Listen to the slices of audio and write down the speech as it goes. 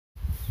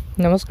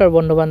নমস্কাৰ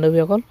বন্ধু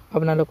বান্ধৱীসকল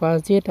আপোনালোকক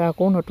আজি এটা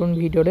আকৌ নতুন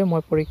ভিডিঅ'ৰে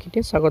মই পৰীক্ষিতে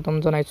স্বাগতম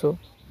জনাইছো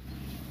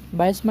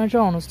 22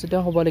 মাৰ্চত অনুষ্ঠিত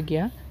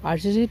হ'বলগীয়া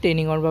RCCC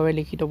ট্ৰেইনিংৰ বাবে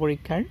লিখিত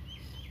পৰীক্ষাৰ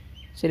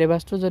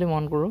সিলেবাসটো যদি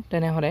মন কৰো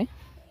তেনেহলে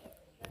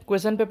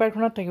কোৱেশ্চন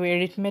পেপাৰখনত থাকিব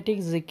এৰিথমেটিক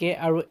জিকে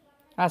আৰু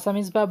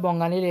আসামিজ বা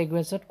বঙালী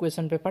ল্যাঙ্গুৱেজত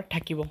কোৱেশ্চন পেপাৰ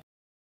থাকিব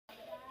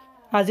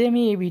আজি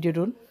আমি এই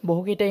ভিডিঅ'টোত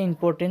বহুকেইটা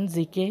ইম্পৰ্টেন্ট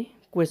জিকে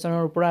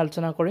কোৱেশ্চনৰ ওপৰত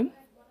আলোচনা কৰিম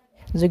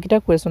যিকেইটা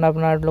কোৱেশ্চন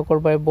আপোনালোকৰ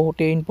বাবে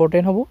বহুতে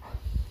ইম্পৰ্টেন্ট হ'ব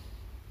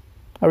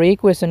আৰু এই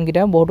কোৱেশ্চন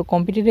গিটা বহুত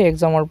কম্পিটিটিভ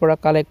এক্সামৰ পৰা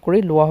কালেক্ট কৰি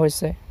লোৱা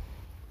হৈছে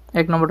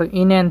এক নম্বৰটো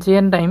in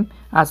ancient time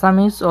Assam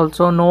is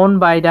also known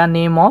by the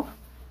name of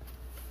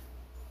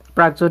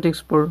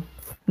Pragjyotishpur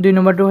দুই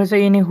নম্বৰটো হৈছে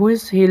in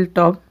which hill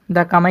top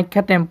da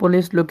Kamakhya temple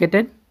is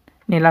located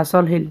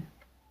Nilachal hill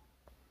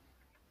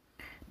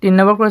তিন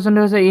নম্বৰ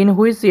কোৱেশ্চনটো হৈছে in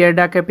which year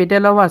da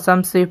capital of Assam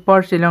shift for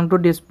Shillong two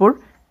Dispur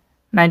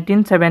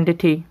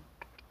 1973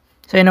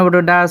 চাৰি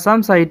নম্বৰটো দা আসাম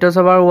সাহিত্য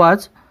সভা was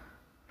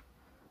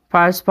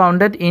first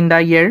founded in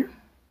the year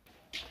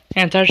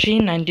Answer C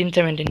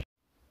 1917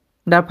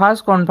 The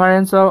first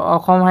conference of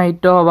Assam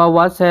Sahitya Sabha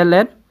was held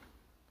at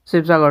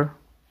Shivsagar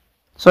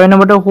 6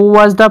 number who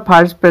was the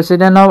first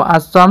president of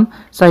Assam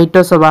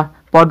Sahitya Sabha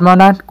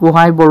Padmanath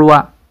Gohai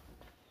Borua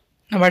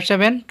Number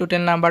 7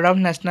 total number of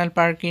national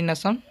park in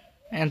Assam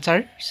Answer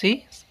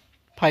C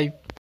 5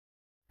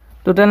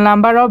 Total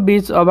number of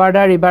beaches over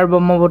the river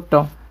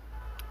Brahmaputra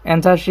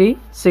Answer C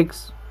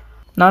 6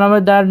 Now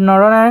number the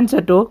Narayan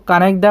Setu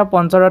connect the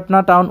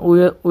Pancharatna town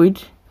with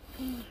which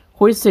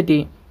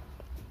city?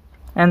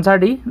 Answer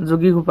D.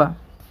 Jogighopa.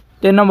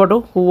 10 number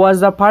 2. Who was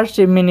the first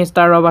chief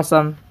minister of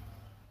Assam?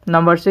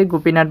 Number 6.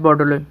 Gopinath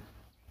Bordoloi.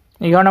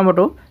 11 number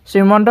 2.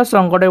 Srimanta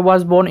Shankardev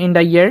was born in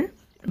the year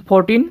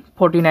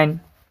 1449.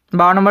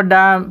 12 number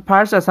the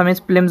first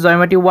Assamese film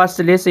Joymati was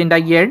released in the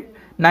year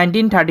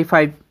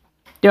 1935.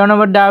 13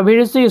 number the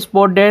Abhirisi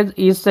Sport Day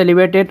is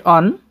celebrated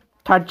on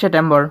 3rd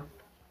September.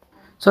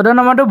 14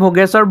 number 2.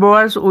 Bhogeshwar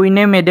Boras win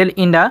a medal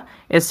in the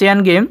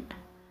Asian Games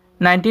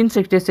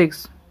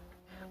 1966.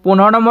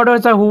 15 number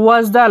is who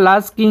was the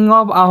last king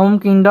of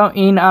Ahom kingdom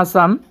in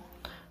Assam?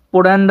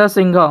 Purandar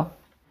Singha.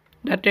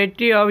 The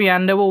treaty of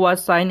Yandebu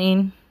was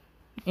signed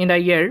in the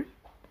year.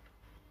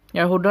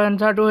 Your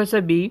answer to is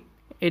B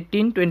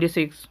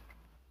 1826.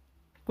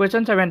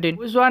 Question 17.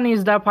 Which one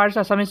is the first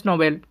Assamese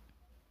novel?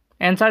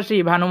 Answer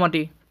C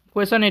Bhanumati.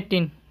 Question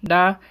 18.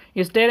 The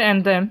state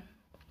anthem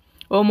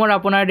O Mor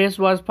Apunar Desh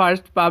was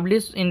first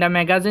published in the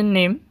magazine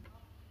name.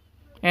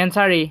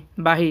 Answer A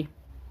Bahi.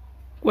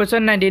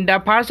 Question 19.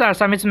 The first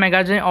Assamese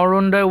magazine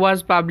Arundoy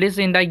was published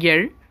in the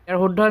year.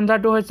 Your answer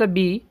to is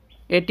B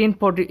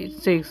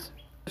 1846.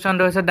 Question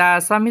 2 is the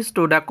Assamese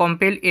to the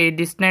compile a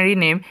dictionary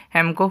name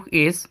Hemkok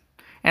is.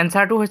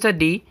 Answer to is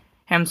D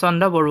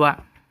Hemchandra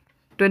Borua.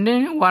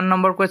 21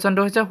 number question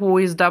 2 is who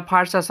is the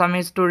first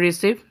Assamese to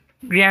receive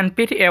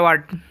Gyanpith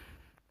Award?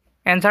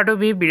 Answer to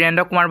B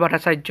Birendra Kumar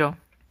Bhattacharya.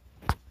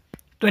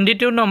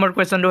 22 number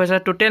question 2 is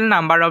total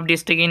number of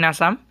districts in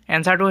Assam.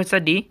 Answer to is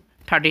D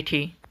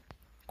 33.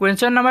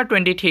 Question number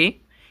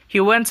 23.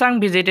 Huan Sang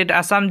visited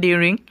Assam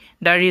during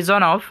the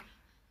region of.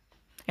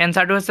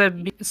 Answer to is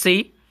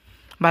C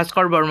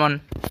Bhaskar Burman.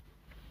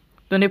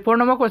 24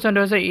 number question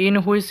is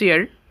in which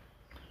year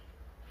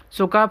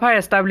Sukapha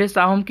established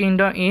Ahom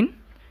kingdom in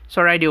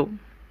Soraidew?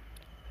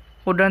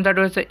 Answer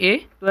to is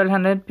A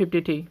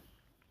 1253.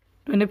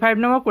 25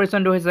 number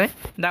question is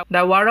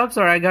the war of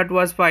Saraighat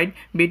was fought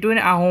between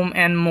Ahom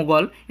and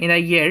Mughal in the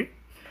year.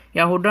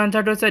 Your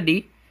answer to is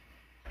D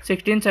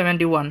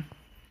 1671.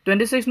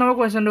 26 number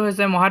question is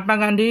Mahatma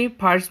Gandhi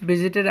first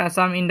visited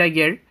Assam in the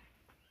year.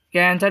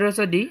 Your answer is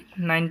D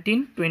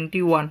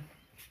 1921.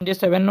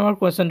 27 number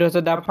question is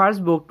the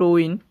first book to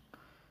win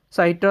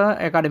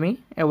Sahitya Academy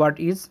Award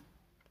is.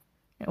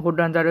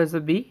 Your answer is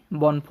B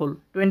Bonful.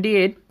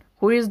 28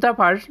 who is the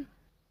first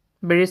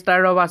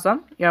barrister of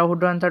Assam?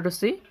 Your answer to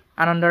C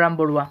Anandaram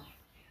Borua.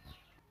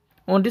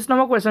 29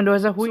 number question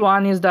is which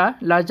one is the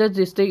largest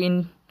district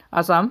in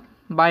Assam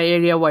by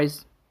area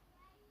wise?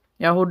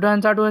 Your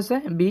answer to is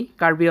B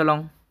Karbi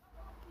Anglong.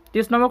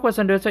 This number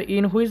question is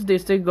in which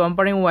district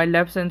Gomparing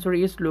Wildlife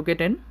Sanctuary is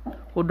located?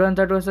 Your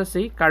answer to is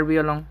C Karbi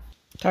Anglong.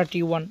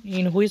 31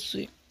 in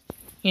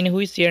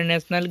which year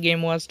national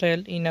game was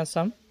held in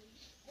Assam?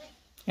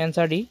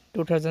 Answer D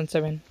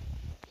 2007.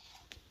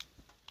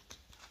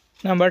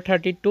 Number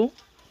 32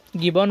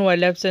 Gibbon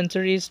Wildlife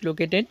Sanctuary is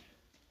located.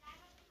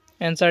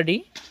 Answer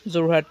D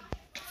Jorhat.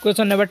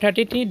 Question number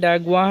 33 the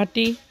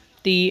Guwahati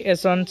TET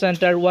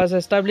Center was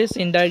established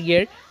in the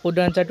year. Who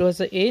answer to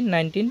is A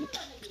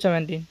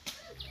 1917.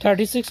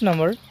 36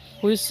 number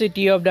which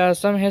city of the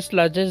Assam has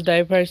largest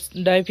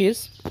dye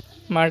fish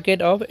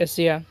market of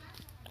Asia?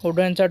 Who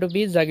answer to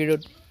B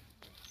Zagirud.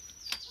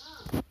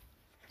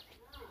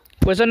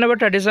 Question number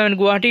 37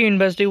 Guwahati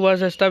University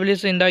was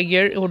established in the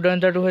year. Who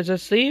answer to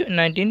is C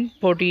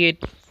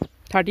 1948.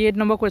 38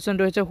 number question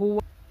to is who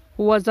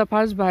was the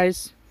first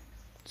vice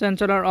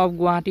chancellor of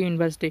Guwahati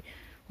University?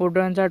 Who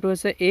answer to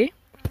is A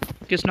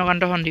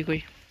Krishnakanta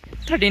Handikoi.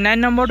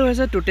 39 number to is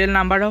total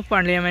number of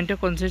parliamentary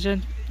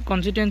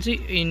constituency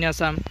in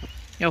Assam.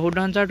 ইয়াৰ শুদ্ধ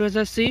আনসাৰটো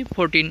হৈছে C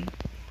 14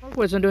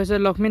 কুৱেশ্যনটো হৈছে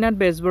Lakshminath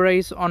Bezbaroa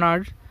is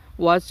honored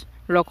was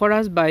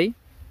Rokoras by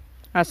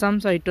Assam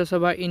Sahitya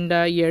Sabha in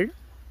the year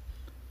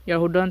ইয়াৰ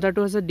শুদ্ধ আনসাৰটো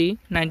হৈছে D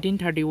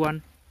 1931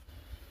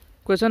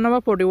 Question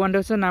number 41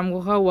 হৈছে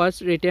Namghosha was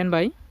written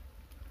by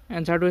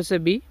আনসাৰটো হৈছে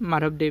B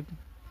মাধৱদেৱ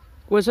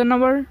Question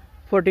number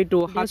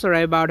 42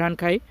 হাচৰাই বাওধান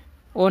খাই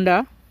on the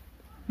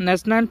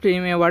National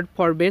Film Award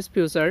for Best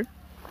Feature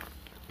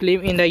Film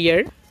in the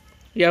year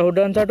ইয়াৰ শুদ্ধ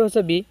আনসাৰটো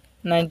হৈছে B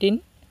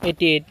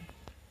 1988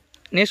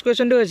 Next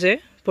question to is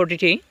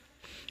 43.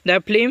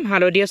 The film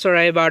Halodia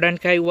Sorai Bardan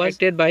Kai was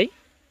acted by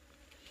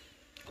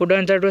Could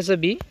answer to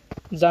B.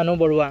 Janu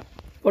Borua.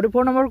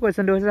 44 number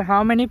question to is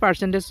how many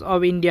percentage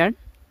of Indian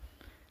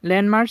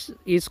landmarks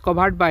is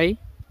covered by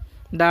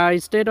the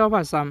state of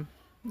Assam?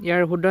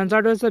 Here would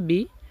answer to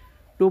B.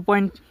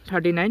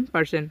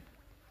 2.39%.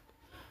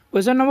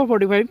 Question number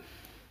 45.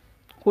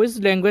 Which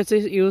language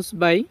is used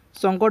by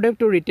Sankardev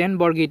to retain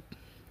Borgit?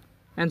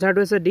 Answer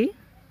to D.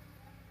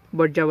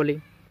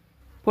 Borjavali.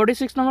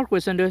 46 number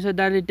question to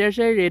the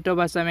literacy rate of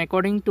Assam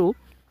according to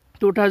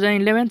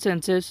 2011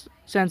 census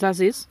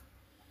is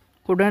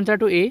could answer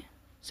to A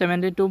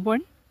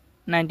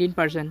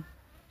 72.19%.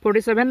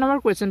 47 number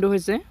question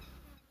to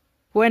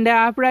when the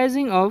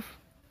uprising of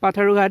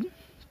Patharughat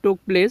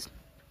took place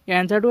the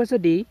answer to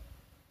D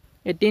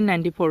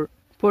 1894.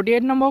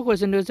 48 number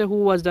question to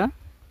who was the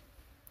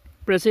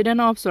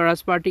president of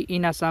Swaraj Party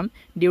in Assam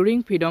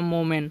during freedom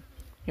movement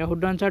the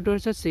answer to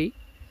C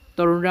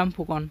Torunram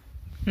Phukon.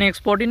 Next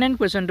 49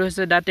 question to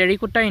the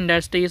terracotta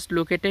industry is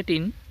located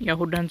in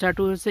Yahoo answer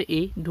to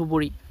A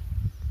Dhuburi.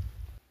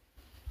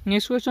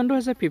 Next question to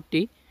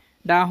 50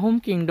 the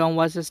Ahom kingdom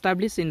was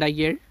established in the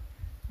year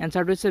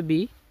answer to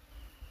B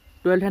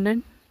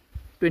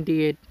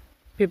 1228.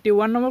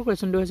 51 number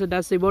question to the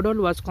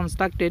Sibodol was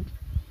constructed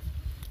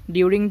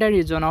during the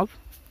region of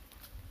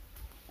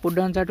could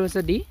answer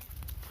to D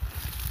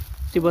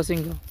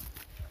Sibosingho.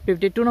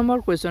 52 number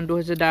question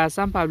to the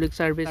Assam Public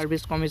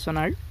Service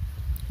Commissioner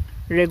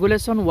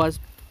regulation was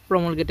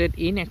promulgated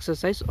in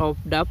exercise of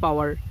the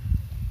power.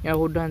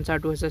 Yahoo answer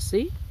to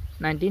C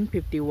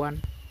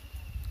 1951.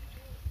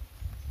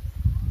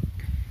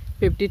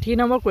 53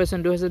 number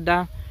question to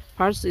the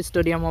first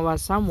stadium of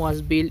Assam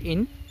was built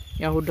in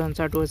Yahoo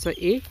answer to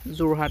A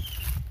Jorhat.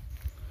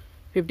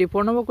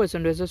 54 number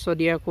question to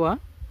Sodia Kwa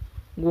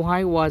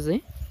Guhai was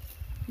a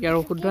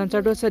Yahoo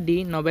answer to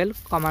D Nobel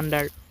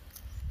Commander.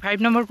 5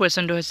 number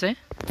question to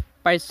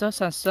Paisa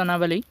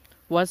Sastanavali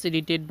was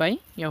edited by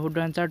Yahoo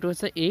answer to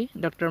A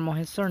Dr.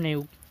 Moheshwar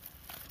Neug.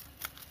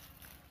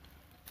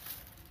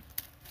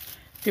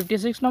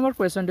 56 number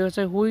question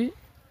to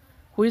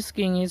which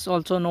king is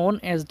also known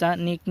as the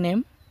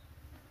nickname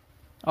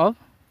of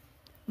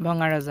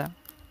Bhangaraja.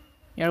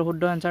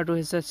 Yahoo answer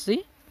to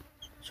C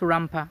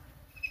Surampha.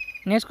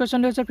 Next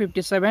question to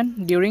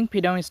 57 during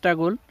freedom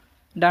struggle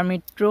the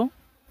Mitro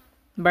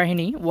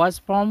Bahini was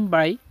formed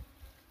by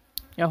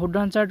Yahoo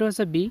answer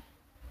to B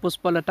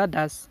Puspalata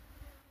Das.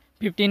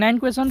 59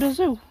 question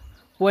to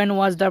when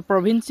was the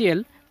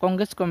provincial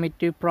congress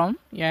committee from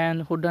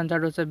and who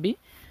answer to B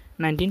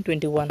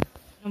 1921.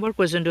 Number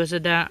question to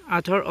the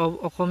author of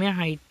Okhomia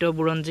Sahitya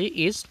Buronji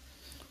is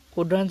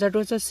who answer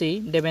to C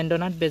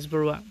Debendranath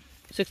Bezbarua.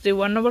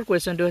 61 number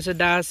question to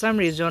the Assam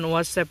region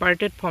was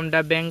separated from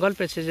the Bengal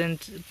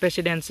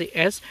presidency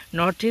as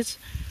northeast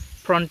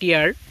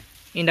frontier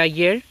in the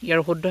year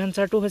who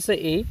answer to A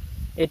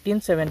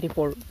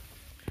 1874.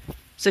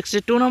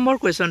 62 number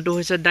question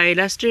to the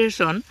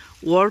illustration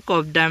work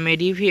of the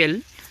medieval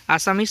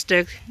Assamese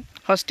text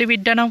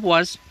Hastibidyanam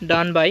was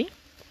done by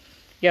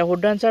Yahoo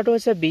answer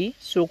to B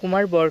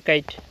Sukumar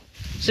Borkait.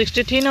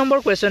 63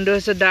 number question to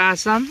the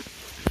Assam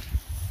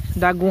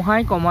the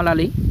Guhai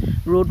Komalali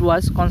road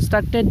was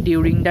constructed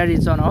during the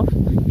region of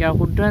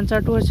Yahoo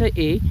answer to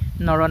A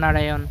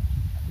Naranarayan.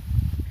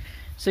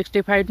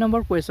 65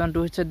 number question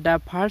to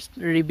the first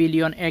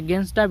rebellion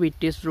against the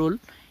British rule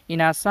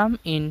in Assam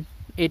in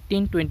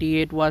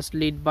 1828 was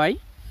led by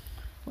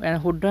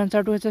and who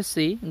answer to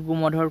C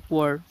Gumodhar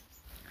Kaur.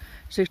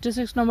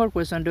 66 number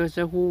question to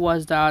who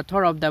was the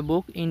author of the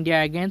book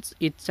India Against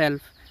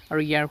Itself or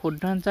here who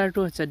answer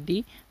to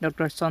D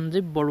Dr.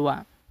 Sanjeev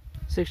Borua.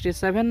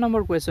 67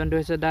 number question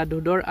to the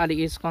Dhudor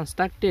Ali is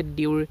constructed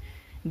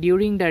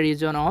during the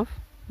region of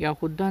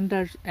Yahoo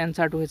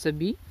answer to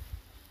B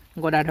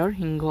Godadhar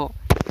Hingho.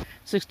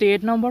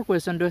 68 number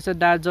question to the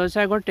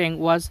Joysagar tank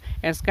was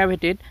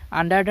excavated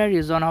under the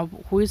region of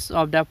which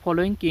of the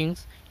following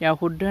kings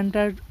Yahoo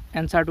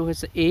answer to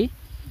A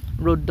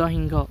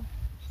Ruddohingho.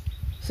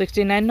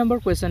 69 number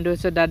question to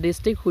the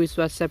district which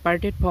was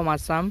separated from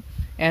Assam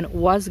and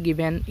was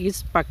given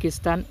East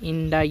Pakistan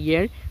in the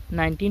year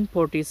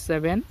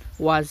 1947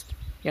 was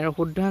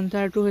Yahoo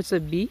answer to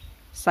B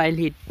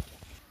Sylhet.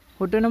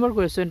 40 number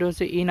question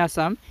to in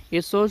Assam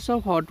a source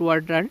of hot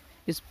water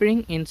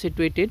spring is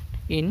situated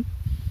in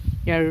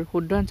Here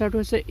would answer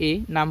to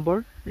A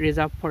number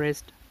reserve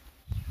forest.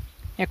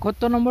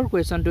 71 number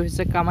question to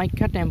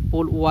Kamakhya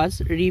temple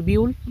was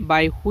rebuilt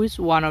by which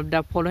one of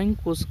the following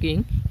Kush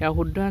king? Here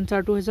would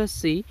answer to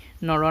C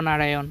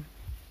Naranarayan.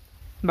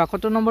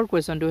 72 number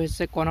কুৱেশ্যনটো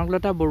হৈছে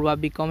Kanaklata Barua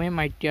become a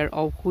martyr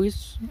of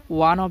which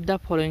one of the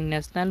following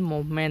national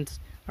movements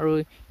আৰু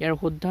ইয়াৰ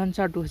শুদ্ধ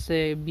আনসাৰটো হৈছে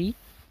B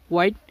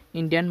white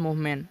Indian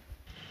movement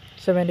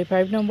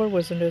 75 number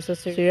কুৱেশ্যনটো হৈছে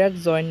Chirag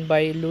joined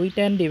by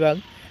Lieutenant Divak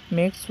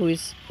makes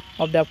which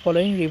of the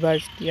following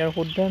rivers ইয়াৰ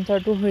শুদ্ধ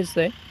আনসাৰটো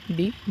হৈছে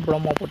D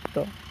Brahmaputra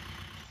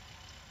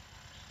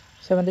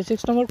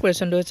 76 number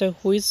কুৱেশ্যনটো হৈছে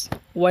which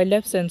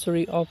wildlife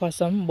sanctuary of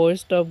Assam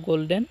boasts of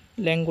golden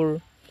langur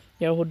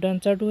ইয়াৰ শুদ্ধ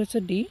আনসাৰটো হৈছে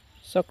D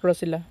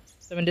চক্ৰশিলা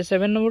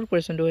 77 number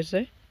কুৱেশ্যনটো হৈছে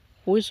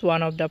which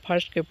one of the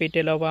first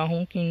capital of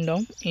Ahom kingdom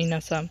in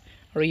Assam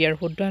আৰু ইয়াৰ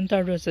শুদ্ধ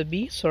আনসাৰটো হৈছে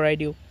B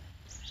Charaideo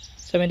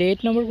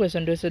 78 number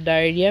কুৱেশ্যনটো হৈছে the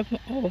area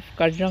of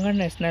Kaziranga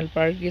National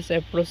Park is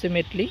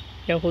approximately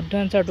ইয়াৰ শুদ্ধ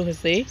আনসাৰটো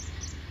হৈছে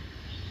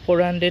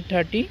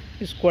 430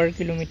 square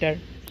kilometre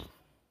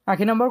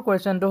 80 number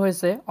কুৱেশ্যনটো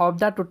হৈছে of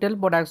the total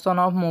production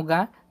of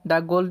muga the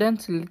golden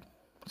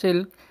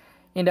silk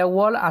in the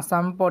world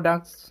Assam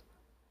products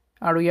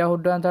আৰু ইয়াৰ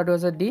শুদ্ধ আনসাৰটো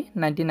হৈছে ডি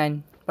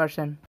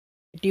 99%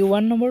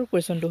 81 নম্বৰ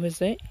কুৱেশ্যনটো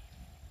হৈছে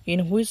in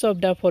which of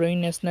the following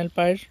national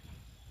park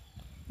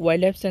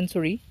wildlife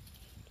sanctuary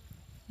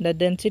the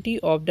density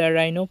of the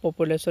rhino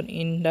population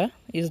in the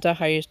is the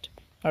highest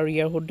আৰু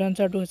ইয়াৰ শুদ্ধ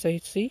আনসাৰটো হৈছে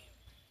সি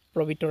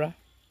Pobitora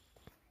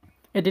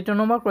 82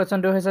 number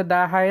কুৱেশ্যনটো হৈছে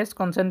the highest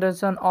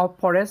concentration of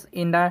forest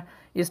in the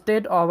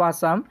state of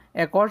Assam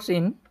occurs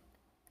in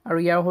আৰু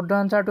ইয়াৰ শুদ্ধ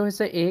আনসাৰটো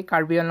হৈছে এ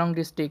Karbi Anglong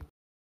district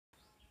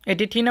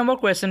 83 number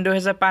কুৱেশ্যনটো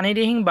হৈছে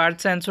Panidihing bird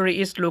century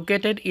is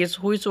located is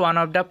which one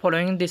of the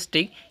following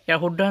district ইয়াৰ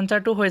শুদ্ধ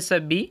আনসাৰটো হৈছে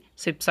বি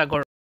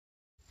শিৱসাগৰ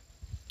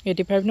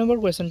 85 নম্বৰ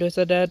কুৱেশ্যনটো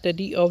হৈছে the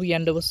treaty of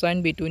Yandobu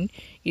signed between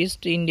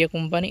East India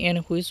Company and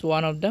which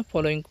one of the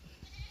following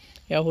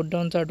ইয়াৰ শুদ্ধ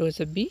আনসাৰটো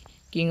হৈছে B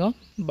king of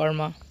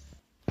Verma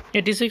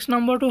 86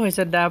 নম্বৰটো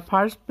হৈছে the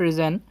first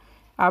present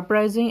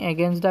uprising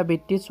against the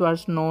British was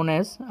known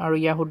as আৰু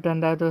ইয়াৰ শুদ্ধ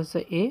আনসাৰটো হৈছে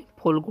এ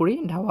ফুলকুৰি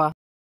ধাৱা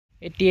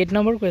 88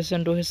 নম্বৰ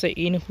কুৱেশ্যনটো হৈছে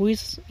in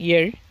which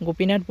year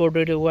Gopinath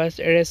Bordole was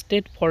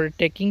arrested for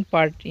taking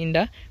part in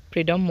the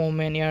freedom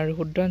movement ইয়াৰ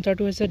শুদ্ধ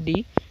আনসাৰটো হৈছে ডি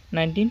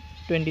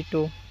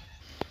 1922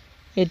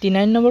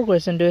 89 নম্বৰ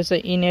কুৱেশ্যনটো হৈছে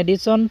in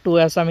addition to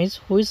Assamese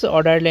which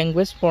other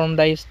language from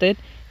the state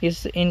is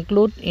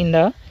included in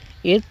the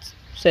 8th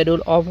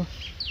schedule of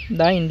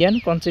the Indian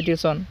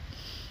Constitution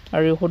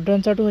আৰু শুদ্ধ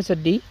আনসাৰটো হৈছে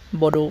D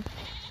Bodo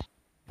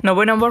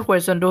 90 number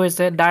কুৱেশ্যনটো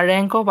হৈছে the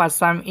rank of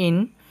Assam in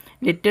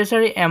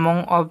literature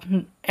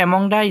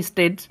among the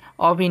states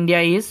of India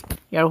is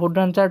ইয়াৰ শুদ্ধ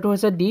আনসাৰটো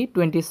হৈছে D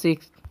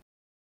 26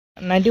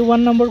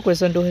 91 number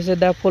কুৱেশ্যনটো হৈছে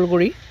the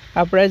ফুলকুৰি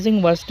uprising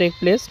was take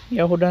place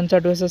ইয়াৰ শুদ্ধ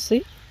আনসাৰটো হৈছে সি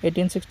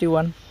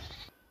 1861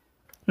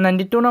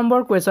 92 number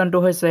কুৱেশ্যনটো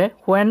হৈছে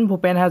when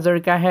Bhupen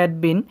Hazarika had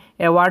been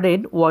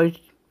awarded with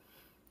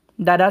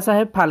Dada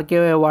Saheb Phalke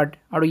Award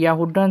আৰু ইয়াৰ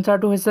শুদ্ধ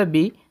আনসাৰটো হৈছে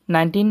B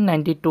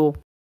 1992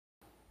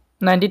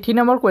 93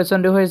 number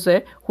কুৱেশ্যনটো হৈছে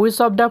which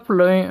of the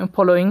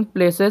following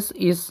places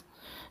is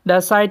the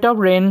site of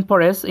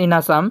rainforest in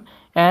Assam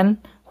and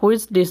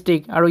which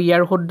district আৰু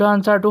ইয়াৰ শুদ্ধ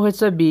আনসাৰটো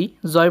হৈছে B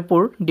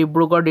Jaipur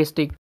Dibrugarh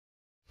district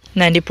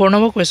 94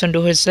 number কুৱেশ্যনটো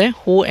হৈছে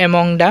who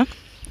among the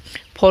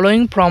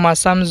following from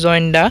Assam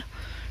joined the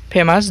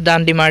famous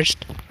Dandi March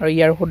আৰু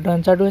ইয়াৰ শুদ্ধ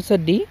আনসাৰটো হৈছে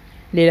D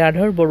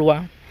Liladhar Barua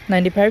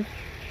 95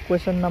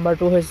 question number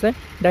 2 হৈছে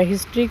the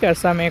historic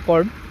Assam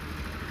Accord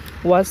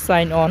was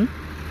signed on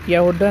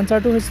ইয়াৰ শুদ্ধ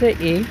আনসাৰটো হৈছে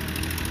এ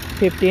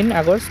 15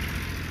 আগষ্ট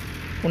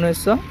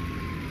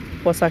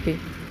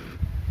 1985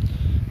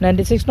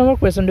 96 নম্বৰ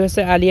কুৱেশ্যনটো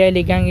হৈছে আলি আই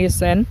Ligang is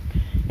an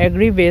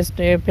agri-based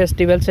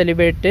festival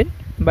celebrated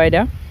by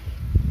the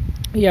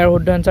ইয়াৰ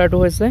শুদ্ধ আনসাৰটো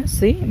হৈছে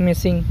সি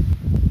মিচিং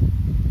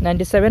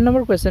 97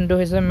 নম্বৰ কুৱেশ্যনটো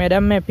হৈছে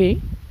madam Mephi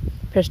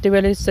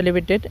festival is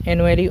celebrated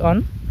annually on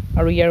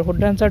আৰু ইয়াৰ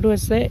শুদ্ধ আনসাৰটো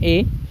হৈছে এ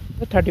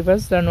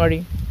 31 জানুৱাৰী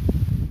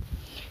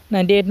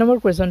 98 নম্বৰ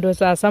কুৱেশ্যনটো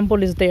হৈছে Assam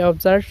police day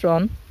observed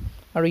on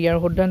আৰু ইয়াৰ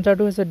শুদ্ধ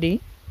আনসাৰটো হৈছে ডি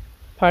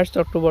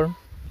 1 অক্টোবৰ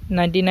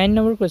 99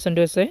 নম্বৰ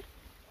কুৱেশ্যনটো হৈছে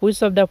which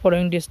of the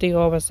following district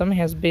of Assam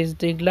has been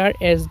declared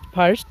as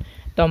first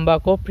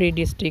tobacco free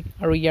district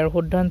আৰু ইয়াৰ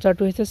শুদ্ধ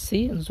আনসাৰটো হৈছে সি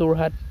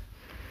যোৰহাট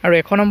আৰু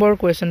 1 নম্বৰ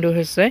কুৱেশ্যনটো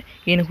হৈছে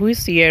in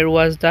which year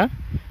was the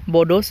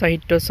Bodo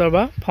Sahitya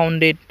Sabha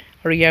founded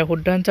আৰু ইয়াৰ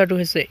শুদ্ধ আনসাৰটো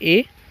হৈছে এ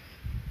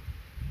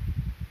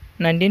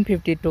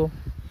 1952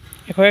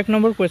 101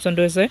 নম্বৰ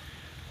কুৱেশ্যনটো হৈছে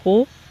who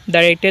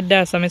directed the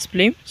Assamese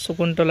film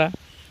Shakuntala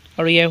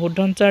আৰু ইয়াৰ শুদ্ধ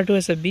আনসাৰটো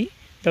হৈছে B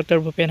doctor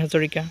Bhupen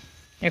Hazarika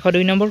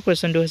 102 number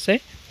কুৱেশ্যনটো হৈছে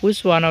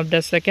which one of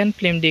the second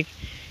film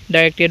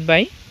directed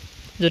by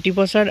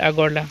Jyotiprasad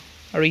Agarwala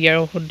আৰু ইয়াৰ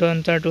শুদ্ধ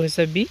আনসাৰটো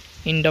হৈছে বি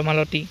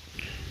ইন্দ্ৰমালতী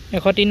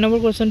 103 নম্বৰ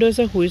কুৱেশ্যনটো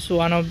হৈছে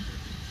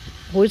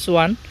which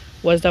one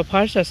was the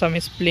first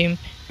Assamese film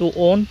to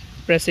own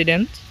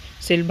President's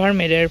Silver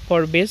Medal for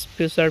Best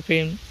Feature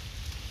Film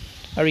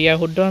আৰু ইয়াৰ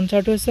শুদ্ধ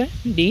আনসাৰটো হৈছে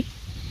D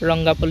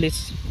Ranga police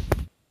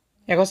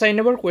 104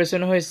 number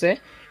question হৈছে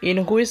in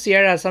which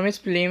year Assamese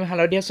film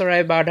হালধীয়া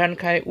চৰাই বাৰধান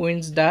খাই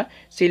wins the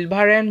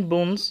silver and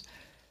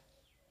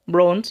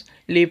bronze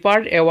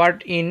leopard award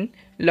in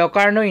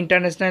Locarno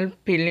International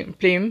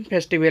Film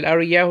Festival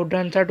আৰু ইয়াৰ শুদ্ধ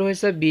আনসাৰটো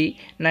হৈছে বি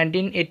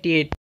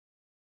 1988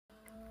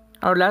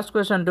 আৰু লাষ্ট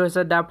কুৱেশ্যনটো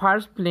হৈছে দ্য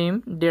ফাৰ্ষ্ট ফিল্ম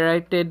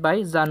ডিৰেক্টেড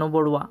বাই জানু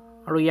বৰুৱা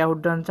আৰু ইয়াৰ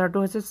শুদ্ধ আনচাৰটো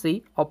হৈছে চি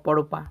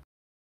অপৰূপা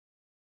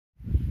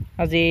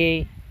আজি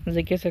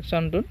জিকে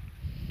সেকশনটোত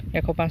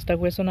 105টা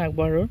কুৱেশ্যন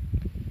আগবঢ়াৰো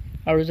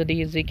আৰু যদি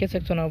জিকে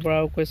সেকশনৰ পৰা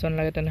কুৱেশ্যন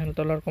লাগে তেনেহলে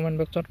তলৰ কমেন্ট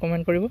বক্সত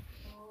কমেন্ট কৰিব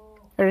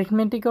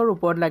এৰিথমেটিকৰ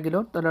ওপৰত লাগিলো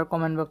তলৰ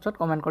কমেন্ট বক্সত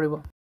কমেন্ট কৰিব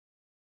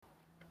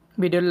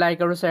ভিডিঅ লাইক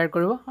আৰু শেয়াৰ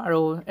কৰিব আৰু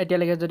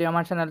এতিয়ালৈকে যদি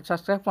আমাৰ চেনেল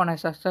সাবস্ক্ৰাইব কৰা নাই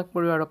সাবস্ক্ৰাইব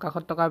কৰিব আৰু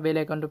কাষত থকা বেল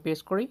আইকনটো প্ৰেছ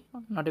কৰি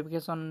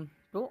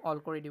নটিফিকেশনটো অল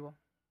কৰি দিব